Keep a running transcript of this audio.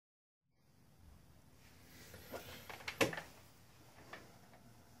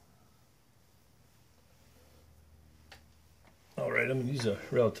I'm going to use a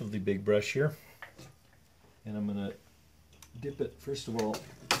relatively big brush here, and I'm going to dip it first of all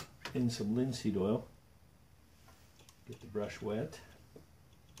in some linseed oil. Get the brush wet.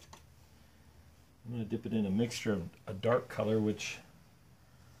 I'm going to dip it in a mixture of a dark color, which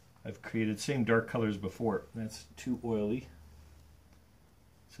I've created same dark colors before. That's too oily.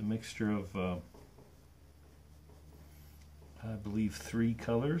 It's a mixture of I believe 3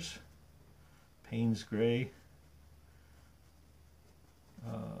 colors: Payne's Gray,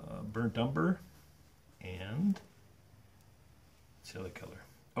 Burnt Umber, and what's the other color?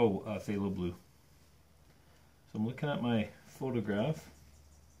 Oh, Phthalo Blue. So I'm looking at my photograph.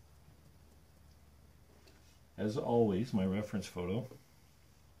 As always, my reference photo.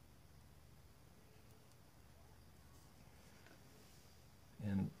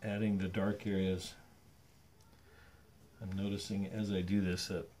 And adding the dark areas. I'm noticing as I do this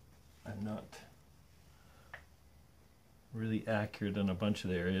that I'm not really accurate on a bunch of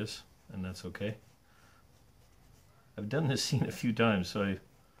the areas, and that's okay. I've done this scene a few times, so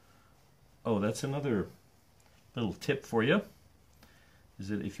oh, that's another little tip for you, is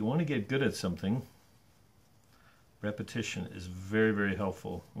that if you want to get good at something, repetition is very, very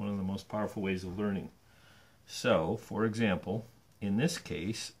helpful. One of the most powerful ways of learning. So, for example, in this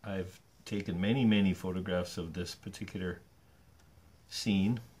case, I've taken many, many photographs of this particular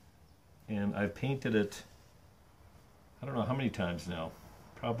scene, and I've painted it, I don't know how many times now,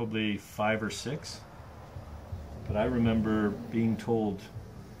 probably 5 or 6. But I remember being told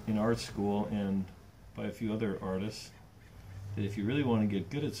in art school and by a few other artists that if you really want to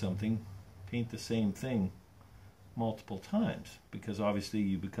get good at something, paint the same thing multiple times, because obviously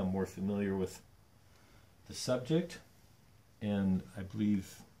you become more familiar with the subject, and I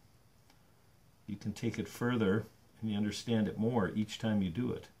believe you can take it further and you understand it more each time you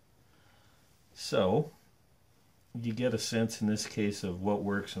do it. So you get a sense in this case of what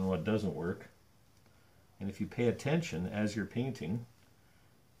works and what doesn't work. And if you pay attention as you're painting,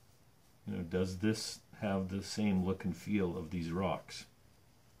 you know, does this have the same look and feel of these rocks?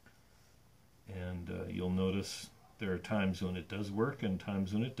 And you'll notice there are times when it does work and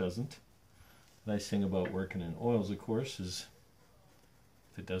times when it doesn't. The nice thing about working in oils, of course, is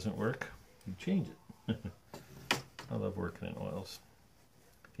if it doesn't work, you change it. I love working in oils.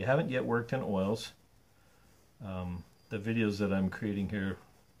 If you haven't yet worked in oils, the videos that I'm creating here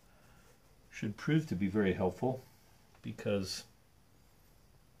should prove to be very helpful, because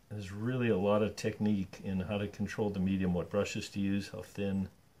there's really a lot of technique in how to control the medium, what brushes to use, how thin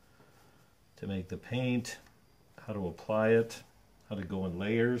to make the paint, how to apply it, how to go in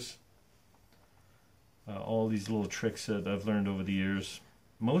layers. All these little tricks that I've learned over the years,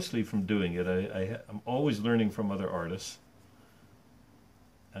 mostly from doing it. I'm always learning from other artists.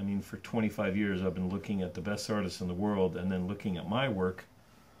 I mean, for 25 years I've been looking at the best artists in the world and then looking at my work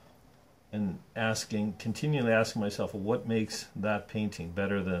and continually asking myself, well, what makes that painting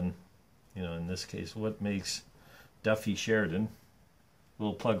better than, you know, in this case, what makes Duffy Sheridan, a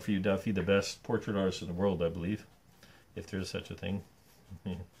little plug for you, Duffy, the best portrait artist in the world, I believe, if there's such a thing.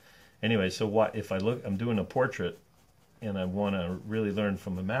 Anyway, so what if I'm doing a portrait and I want to really learn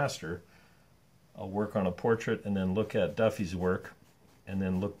from a master, I'll work on a portrait and then look at Duffy's work and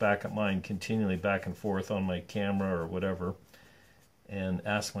then look back at mine continually back and forth on my camera or whatever, and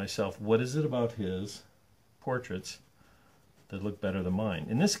ask myself, what is it about his portraits that look better than mine?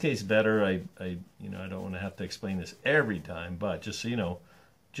 In this case, better, I don't want to have to explain this every time, but just so you know,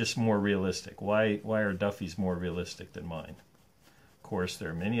 just more realistic. Why are Duffy's more realistic than mine? Of course,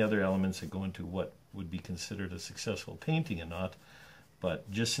 there are many other elements that go into what would be considered a successful painting and not,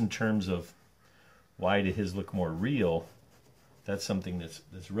 but just in terms of why did his look more real, that's something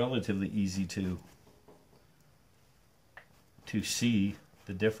that's relatively easy to see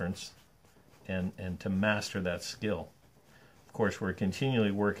the difference and to master that skill. Of course, we're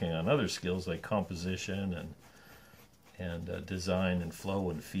continually working on other skills like composition and design and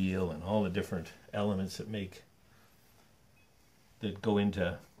flow and feel and all the different elements that go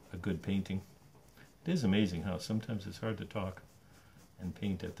into a good painting. It is amazing how sometimes it's hard to talk and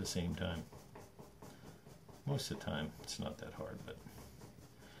paint at the same time. Most of the time it's not that hard, but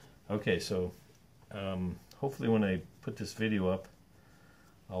okay, so hopefully when I put this video up,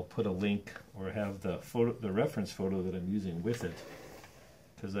 I'll put a link or have the reference photo that I'm using with it,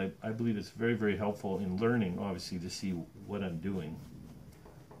 because I believe it's very, very helpful in learning, obviously, to see what I'm doing.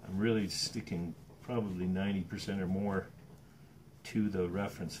 I'm really sticking probably 90% or more to the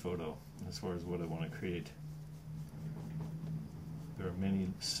reference photo as far as what I want to create. There are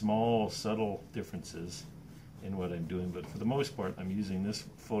many small, subtle differences in what I'm doing, but for the most part, I'm using this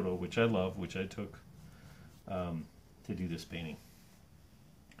photo, which I love, which I took to do this painting.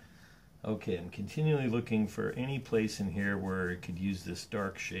 Okay, I'm continually looking for any place in here where it could use this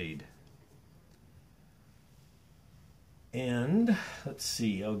dark shade. And let's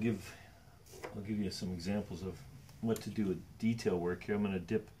see, I'll give you some examples of what to do with detail work here. I'm going to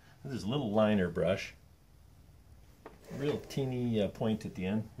dip this little liner brush, real teeny point at the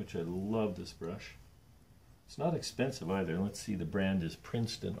end, which I love this brush. It's not expensive either. Let's see, the brand is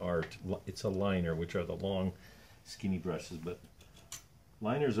Princeton Art. It's a liner, which are the long, skinny brushes, but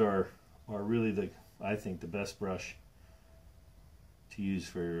liners are really I think the best brush to use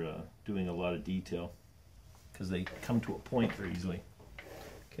for doing a lot of detail, because they come to a point very easily.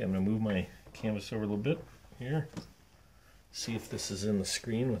 Okay, I'm going to move my canvas over a little bit here. See if this is in the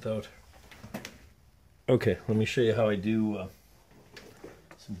screen without... Okay, let me show you how I do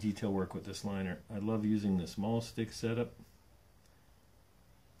some detail work with this liner. I love using the small stick setup.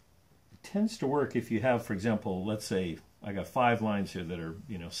 It tends to work if you have, for example, let's say I got 5 lines here that are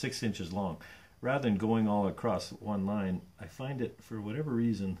 6 inches long. Rather than going all across one line, I find it, for whatever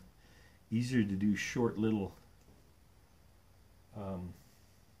reason, easier to do short little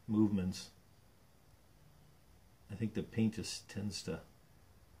movements. I think the paint just tends to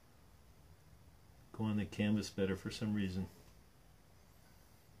go on the canvas better for some reason.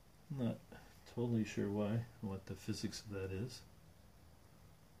 I'm not totally sure why, what the physics of that is.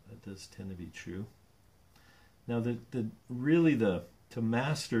 That does tend to be true. Now, to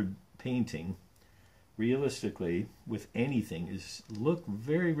master painting realistically with anything is look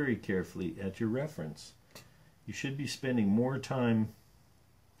very, very carefully at your reference. You should be spending more time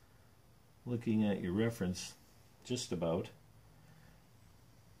looking at your reference, just about,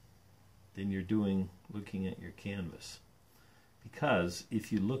 than you're doing looking at your canvas. Because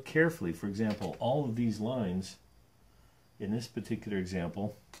if you look carefully, for example, all of these lines in this particular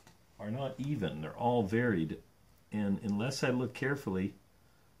example are not even. They're all varied. And unless I look carefully,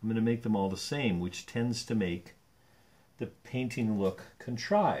 I'm going to make them all the same, which tends to make the painting look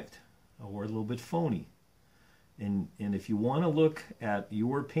contrived or a little bit phony. And if you want to look at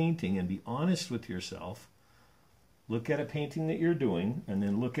your painting and be honest with yourself, look at a painting that you're doing, and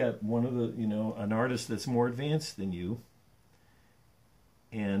then look at one of the, an artist that's more advanced than you,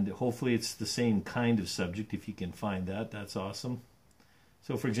 and hopefully it's the same kind of subject. If you can find that, that's awesome.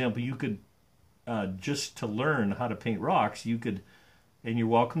 So, for example, you could, just to learn how to paint rocks, you could, and you're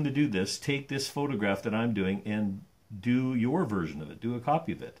welcome to do this, take this photograph that I'm doing and do your version of it, do a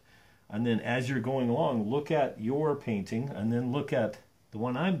copy of it. And then as you're going along, look at your painting and then look at the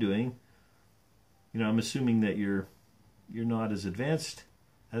one I'm doing. I'm assuming that you're not as advanced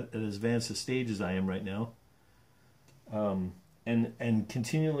a stage as I am right now. And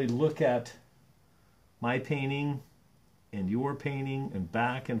continually look at my painting and your painting and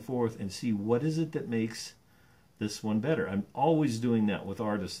back and forth and see what is it that makes this one better. I'm always doing that with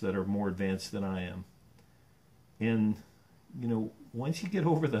artists that are more advanced than I am. And, once you get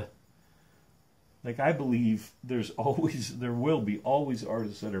over I believe there will be always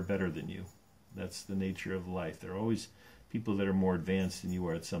artists that are better than you. That's the nature of life. There are always people that are more advanced than you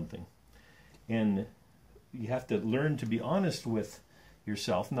are at something. And you have to learn to be honest with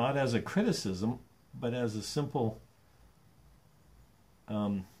yourself, not as a criticism, but as a simple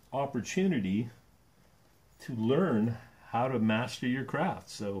opportunity to learn how to master your craft.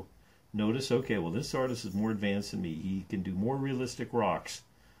 So notice, okay, well, this artist is more advanced than me. He can do more realistic rocks.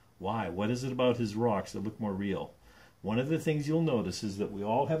 Why? What is it about his rocks that look more real? One of the things you'll notice is that we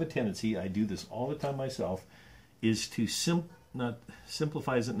all have a tendency, I do this all the time myself, is to not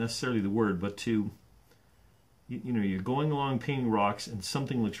simplify isn't necessarily the word, but to, you're going along painting rocks and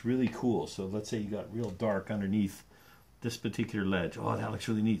something looks really cool. So let's say you got real dark underneath this particular ledge. Oh, that looks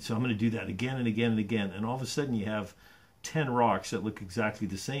really neat. So I'm going to do that again and again and again. And all of a sudden you have 10 rocks that look exactly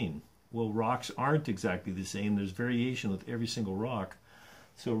the same. Well, rocks aren't exactly the same. There's variation with every single rock.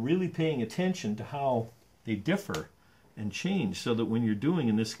 So really paying attention to how they differ and change, so that when you're doing,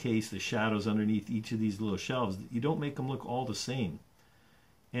 in this case, the shadows underneath each of these little shelves, you don't make them look all the same.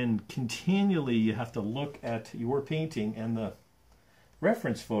 And continually you have to look at your painting and the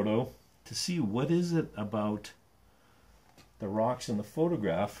reference photo to see what is it about the rocks in the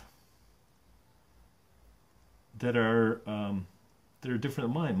photograph that are different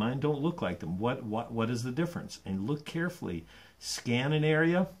than mine. Mine don't look like them. What is the difference? And look carefully. Scan an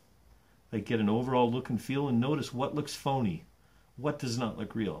area, get an overall look and feel, and notice what looks phony, what does not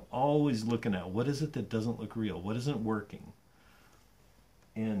look real. Always looking at what is it that doesn't look real, what isn't working.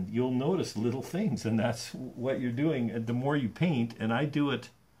 And you'll notice little things, and that's what you're doing. The more you paint, and I do it,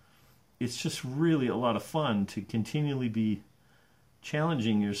 it's just really a lot of fun to continually be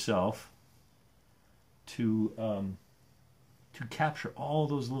challenging yourself to to capture all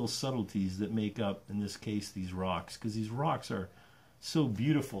those little subtleties that make up, in this case, these rocks, because these rocks are so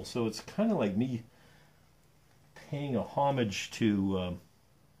beautiful. So it's kind of like me paying a homage to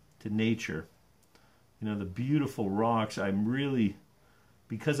nature. You know, the beautiful rocks. I'm really,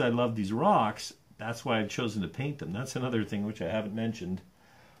 because I love these rocks, that's why I've chosen to paint them. That's another thing which I haven't mentioned.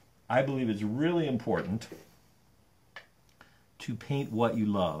 I believe it's really important to paint what you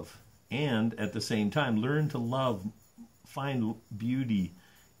love, and at the same time learn to love, find beauty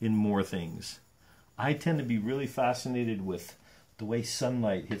in more things. I tend to be really fascinated with the way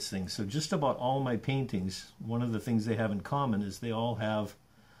sunlight hits things. So just about all my paintings, one of the things they have in common is they all have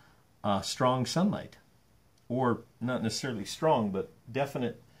strong sunlight, or not necessarily strong, but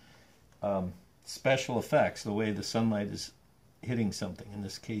definite special effects, the way the sunlight is hitting something, in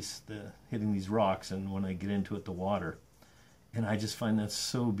this case hitting these rocks, and when I get into it, the water. And I just find that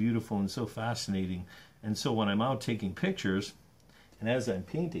so beautiful and so fascinating. And so when I'm out taking pictures, and as I'm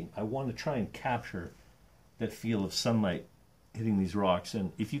painting, I want to try and capture that feel of sunlight hitting these rocks.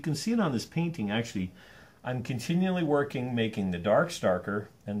 And if you can see it on this painting, actually, I'm continually working, making the darks darker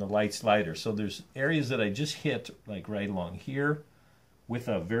and the lights lighter. So there's areas that I just hit, like right along here, with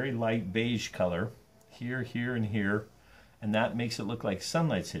a very light beige color, here, here, and here, and that makes it look like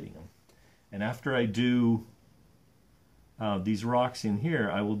sunlight's hitting them. And after I do these rocks in here,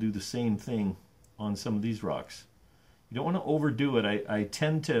 I will do the same thing on some of these rocks. You don't want to overdo it. I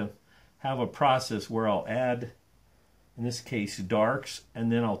tend to have a process where I'll add, in this case, darks,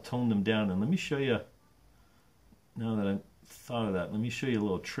 and then I'll tone them down. And let me show you, now that I've thought of that, let me show you a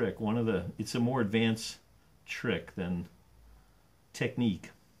little trick. It's a more advanced trick than technique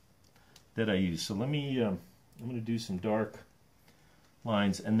that I use. So let me, I'm going to do some dark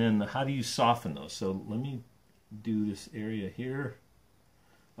lines, and then how do you soften those? So let me do this area here.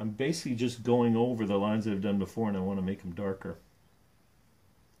 I'm basically just going over the lines that I've done before, and I want to make them darker.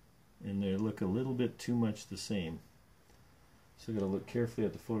 And they look a little bit too much the same. So I've got to look carefully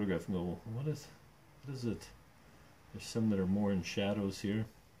at the photograph and go, well, what is it? There's some that are more in shadows here.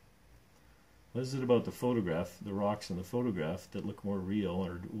 What is it about the photograph, the rocks in the photograph, that look more real,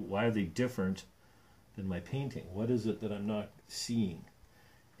 or why are they different than my painting? What is it that I'm not seeing?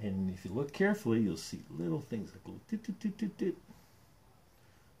 And if you look carefully, you'll see little things like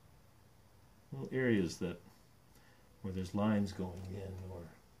little areas where there's lines going in, or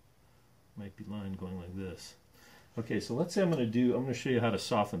might be line going like this. Okay, so let's say I'm going to show you how to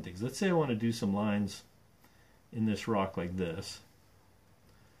soften things. Let's say I want to do some lines in this rock like this.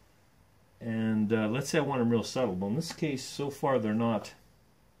 And let's say I want them real subtle. Well, in this case, so far they're not,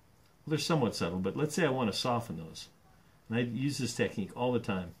 well, they're somewhat subtle, but let's say I want to soften those. And I use this technique all the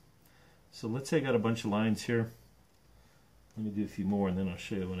time. So let's say I got a bunch of lines here. Let me do a few more, and then I'll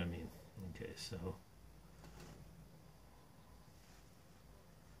show you what I mean. Okay, so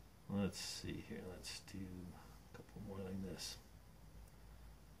let's see here. Let's do a couple more like this.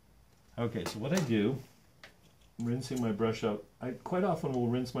 Okay, so what I do, rinsing my brush out. I quite often will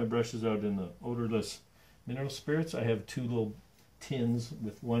rinse my brushes out in the odorless mineral spirits. I have two little tins,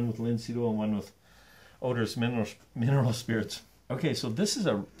 one with linseed oil and one with odorless mineral spirits. Okay, so this is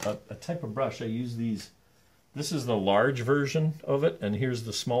a type of brush. I use these. This is the large version of it, and here's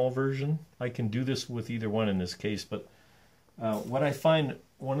the small version. I can do this with either one in this case, but what I find,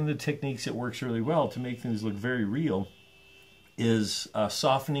 one of the techniques that works really well to make things look very real is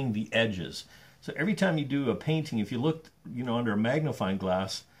softening the edges. So every time you do a painting, if you look, under a magnifying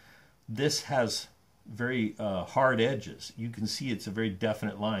glass, this has very hard edges. You can see it's a very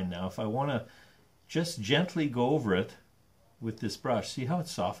definite line. Now, if I want to just gently go over it with this brush, see how it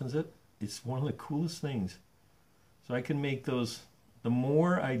softens it? It's one of the coolest things. So I can make those, the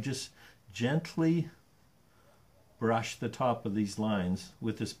more I just gently brush the top of these lines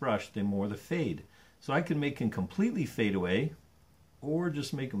with this brush, the more they fade. So I can make them completely fade away, or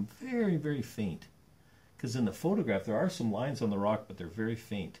just make them very, very faint. Because in the photograph, there are some lines on the rock, but they're very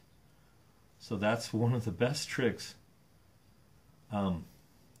faint. So that's one of the best tricks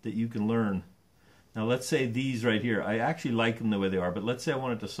that you can learn. Now let's say these right here, I actually like them the way they are, but let's say I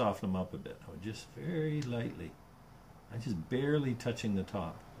wanted to soften them up a bit. I would just very lightly, I'm just barely touching the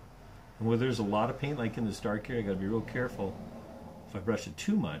top. And where there's a lot of paint, like in this dark area, I gotta be real careful. If I brush it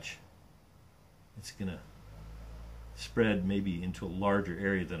too much, it's gonna spread maybe into a larger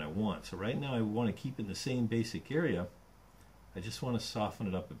area than I want. So right now I want to keep in the same basic area. I just want to soften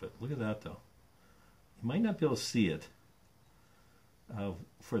it up a bit. Look at that though. You might not be able to see it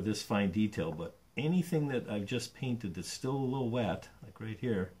for this fine detail, but anything that I've just painted that's still a little wet, like right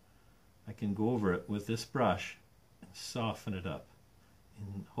here, I can go over it with this brush and soften it up.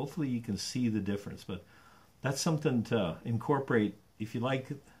 And hopefully you can see the difference. But that's something to incorporate if you like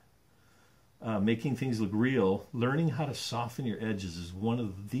making things look real. Learning how to soften your edges is one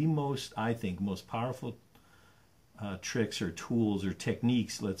of the most, I think, most powerful tricks or tools or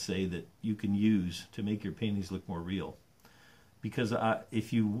techniques, let's say, that you can use to make your paintings look more real. Because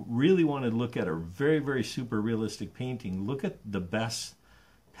if you really want to look at a very, very super realistic painting, look at the best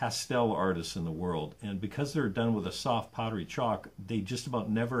pastel artists in the world. And because they're done with a soft powdery chalk, they just about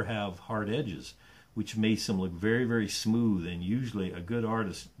never have hard edges, which makes them look very, very smooth. And usually a good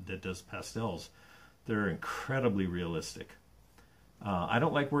artist that does pastels, they're incredibly realistic. I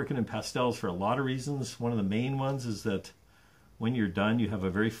don't like working in pastels for a lot of reasons. One of the main ones is that when you're done, you have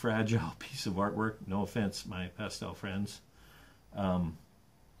a very fragile piece of artwork. No offense, my pastel friends.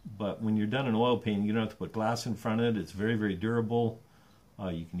 But when you're done an oil painting, you don't have to put glass in front of it. It's very, very durable.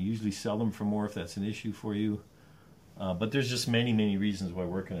 You can usually sell them for more if that's an issue for you. But there's just many, many reasons why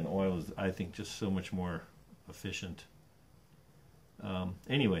working in oil is, I think, just so much more efficient.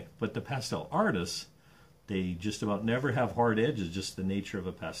 Anyway, but the pastel artists, they just about never have hard edges, just the nature of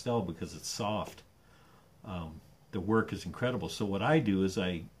a pastel because it's soft. The work is incredible. So what I do is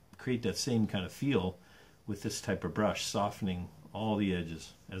I create that same kind of feel with this type of brush, softening all the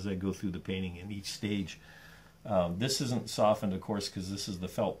edges as I go through the painting in each stage. This isn't softened, of course, because this is the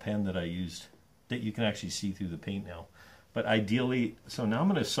felt pen that I used that you can actually see through the paint now. But ideally, so now I'm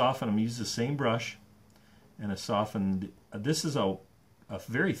going to soften. I'm going to use the same brush and a softened. This is a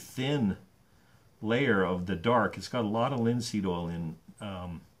very thin layer of the dark. It's got a lot of linseed oil in,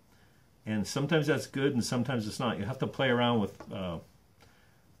 and sometimes that's good and sometimes it's not. You have to play around with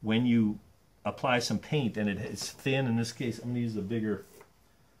when you apply some paint and it's thin. In this case, I'm going to use the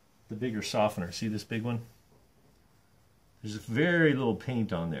bigger softener. See this big one? There's very little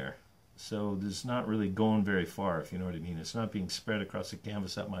paint on there, so it's not really going very far, if you know what I mean. It's not being spread across the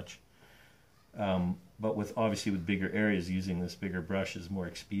canvas that much. But obviously with bigger areas, using this bigger brush is more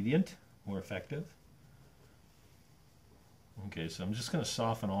expedient, more effective. Okay, so I'm just going to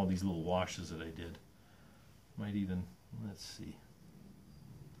soften all these little washes that I did. Might even, let's see.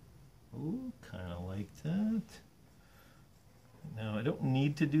 Oh, kind of like that. Now, I don't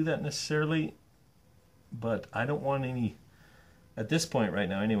need to do that necessarily, but I don't want any, at this point right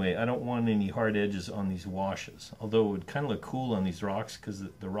now anyway, I don't want any hard edges on these washes. Although it would kind of look cool on these rocks because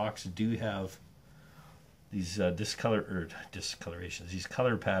the rocks do have these discolorations, these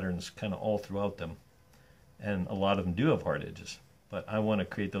color patterns kind of all throughout them. And a lot of them do have hard edges. But I want to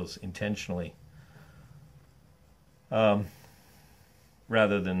create those intentionally rather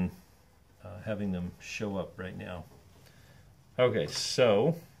than having them show up right now. Okay,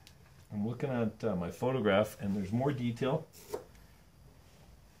 so I'm looking at my photograph and there's more detail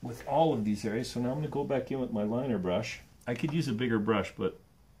with all of these areas. So now I'm going to go back in with my liner brush. I could use a bigger brush, but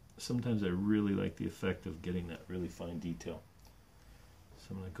sometimes I really like the effect of getting that really fine detail. So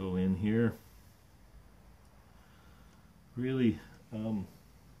I'm going to go in here, really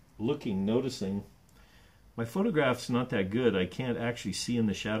noticing. My photograph's not that good. I can't actually see in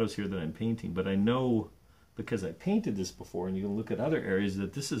the shadows here that I'm painting, but I know because I painted this before, and you can look at other areas,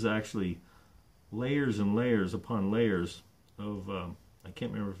 that this is actually layers and layers upon layers of, I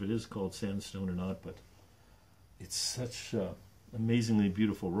can't remember if it is called sandstone or not, but it's such amazingly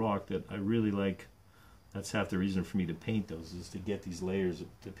beautiful rock that I really like. That's half the reason for me to paint those, is to get these layers.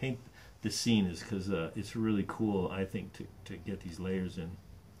 To paint this scene is because it's really cool, I think, to get these layers in.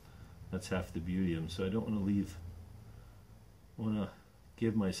 That's half the beauty of them. So I don't want to want to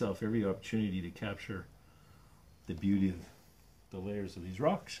give myself every opportunity to capture the beauty of the layers of these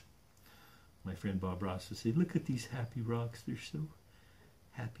rocks. My friend Bob Ross would say, look at these happy rocks. They're so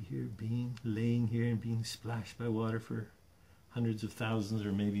happy here, laying here and being splashed by water for hundreds of thousands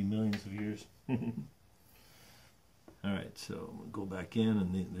or maybe millions of years. Alright, so I'm going to go back in,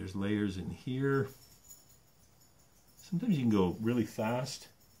 and there's layers in here. Sometimes you can go really fast,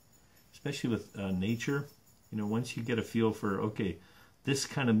 especially with nature. You know, once you get a feel for, okay, this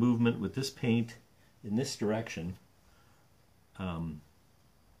kind of movement with this paint in this direction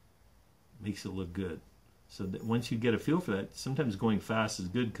makes it look good. So that once you get a feel for that, sometimes going fast is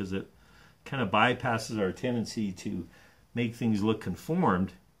good because it kind of bypasses our tendency to make things look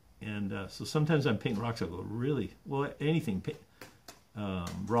conformed. And so sometimes I'm painting rocks, I'll go really, well, anything,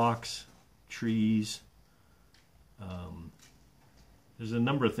 rocks, trees, there's a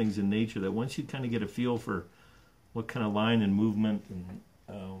number of things in nature that once you kind of get a feel for what kind of line and movement and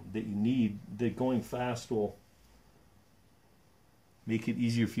that you need, that going fast will make it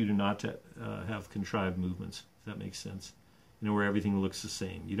easier for you to not to have contrived movements, if that makes sense. You know, where everything looks the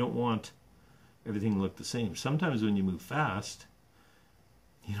same. You don't want everything to look the same. Sometimes when you move fast,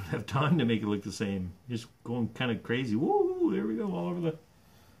 you don't have time to make it look the same. You're just going kind of crazy. Woo! There we go, all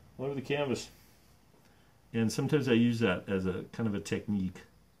over the canvas. And sometimes I use that as a kind of a technique.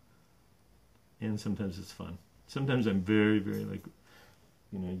 And sometimes it's fun. Sometimes I'm very, very like,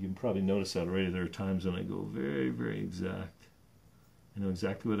 you know, you can probably notice that already. There are times when I go very, very exact. I know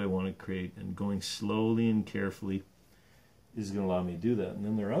exactly what I want to create, and going slowly and carefully is going to allow me to do that. And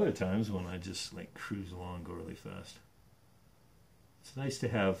then there are other times when I just like cruise along, go really fast. It's nice to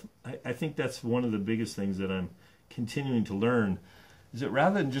have. I think that's one of the biggest things that I'm continuing to learn, is that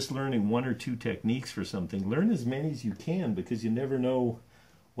rather than just learning one or two techniques for something, learn as many as you can, because you never know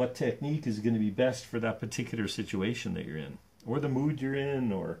what technique is going to be best for that particular situation that you're in, or the mood you're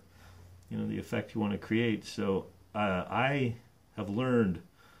in, or, you know, the effect you want to create. So I have learned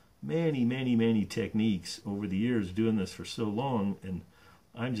many, many, many techniques over the years doing this for so long, and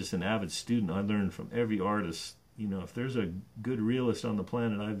I'm just an avid student. I learn from every artist. You know, if there's a good realist on the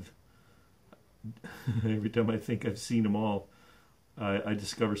planet, every time I think I've seen them all, I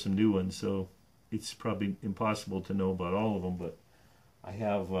discover some new ones. So it's probably impossible to know about all of them, but I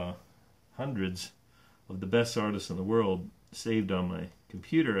have hundreds of the best artists in the world saved on my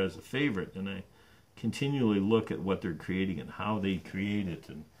computer as a favorite, and I continually look at what they're creating and how they create it.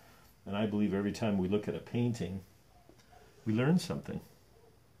 And I believe every time we look at a painting, we learn something.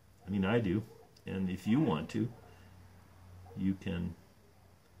 I mean, I do. And if you want to, you can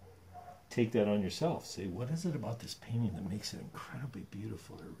take that on yourself. Say, what is it about this painting that makes it incredibly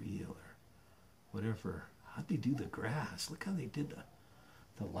beautiful or real or whatever? How'd they do the grass? Look how they did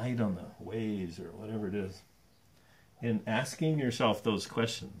the light on the waves or whatever it is. And asking yourself those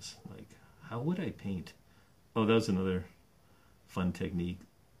questions, like, how would I paint? Oh, that was another fun technique.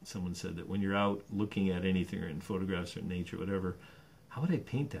 Someone said that when you're out looking at anything or in photographs or nature, whatever, how would I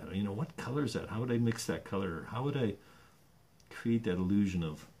paint that? Or, you know, what color is that? How would I mix that color? Or how would I create that illusion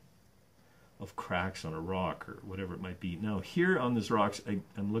of cracks on a rock or whatever it might be? Now, here on this rocks,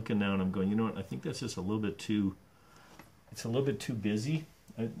 I'm looking now and I'm going, you know what? I think that's just a little bit too, it's a little bit too busy.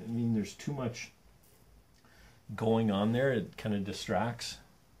 I mean, there's too much going on there. It kind of distracts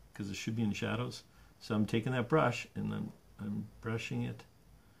because it should be in shadows. So I'm taking that brush and I'm brushing it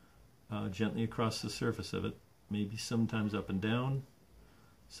gently across the surface of it, maybe sometimes up and down,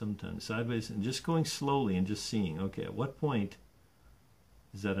 sometimes sideways, and just going slowly and just seeing, okay, at what point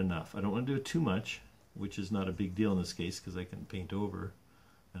is that enough? I don't want to do it too much, which is not a big deal in this case because I can paint over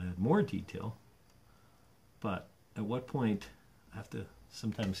and add more detail. But at what point, I have to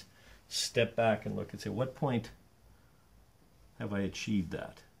sometimes step back and look and say, what point have I achieved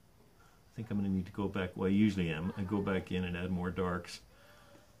that? I think I'm going to need to go back. Well, I usually am. I go back in and add more darks,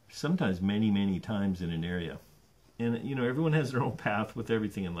 sometimes many, many times in an area. And, you know, everyone has their own path with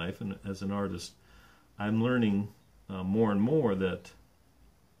everything in life. And as an artist, I'm learning more and more that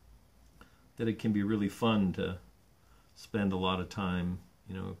it can be really fun to spend a lot of time,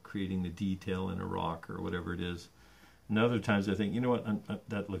 you know, creating the detail in a rock or whatever it is. And other times I think, you know what,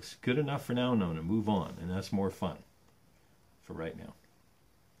 that looks good enough for now, and I'm going to move on. And that's more fun for right now.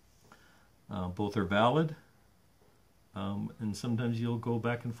 Both are valid. And sometimes you'll go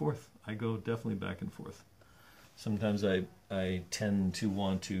back and forth. I go definitely back and forth. Sometimes I tend to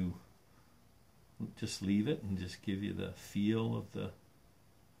want to just leave it and just give you the feel of the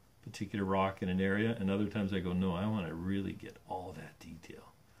particular rock in an area, and other times I go, no, I want to really get all that detail,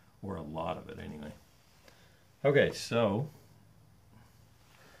 or a lot of it anyway. Okay, so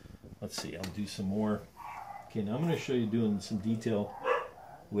let's see, I'll do some more. Okay, now I'm going to show you doing some detail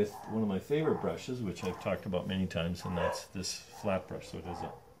with one of my favorite brushes, which I've talked about many times, and that's this flat brush. So it is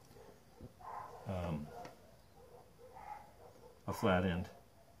a flat end.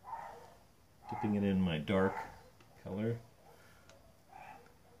 Dipping it in my dark color.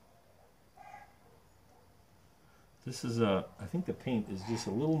 This is I think the paint is just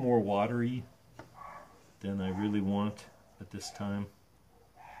a little more watery than I really want at this time.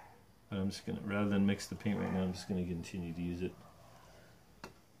 But I'm just going to, rather than mix the paint right now, I'm just going to continue to use it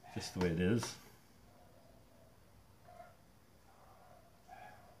just the way it is.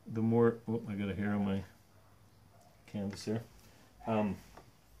 The more, oh, I got a hair on my canvas there.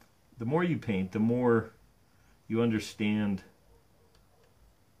 The more you paint, the more you understand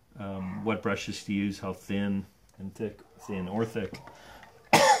what brushes to use, how thin and thick, thin or thick,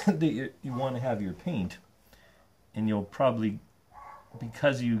 that you want to have your paint. And you'll probably,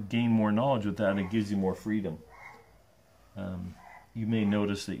 because you gain more knowledge with that, it gives you more freedom. You may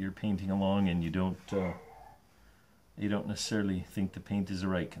notice that you're painting along and you don't necessarily think the paint is the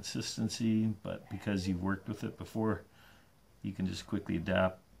right consistency, but because you've worked with it before, you can just quickly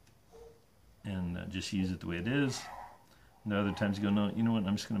adapt and just use it the way it is. And other times you go, no, you know what,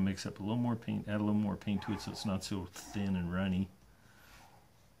 I'm just going to mix up a little more paint, add a little more paint to it so it's not so thin and runny.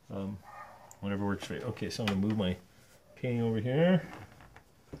 Whatever works for you. Okay, so I'm going to move my painting over here.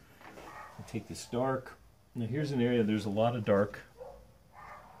 I'll take this dark. Now here's an area, there's a lot of dark.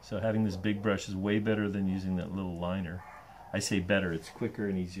 So having this big brush is way better than using that little liner. I say better, it's quicker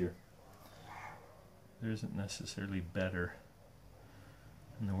and easier. There isn't necessarily better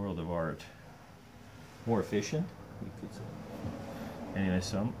in the world of art. More efficient, you could say. Anyway,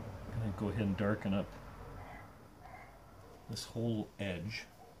 so I'm going to go ahead and darken up this whole edge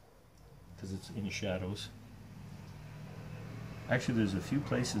because it's in shadows. Actually, there's a few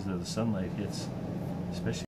places that the sunlight hits, especially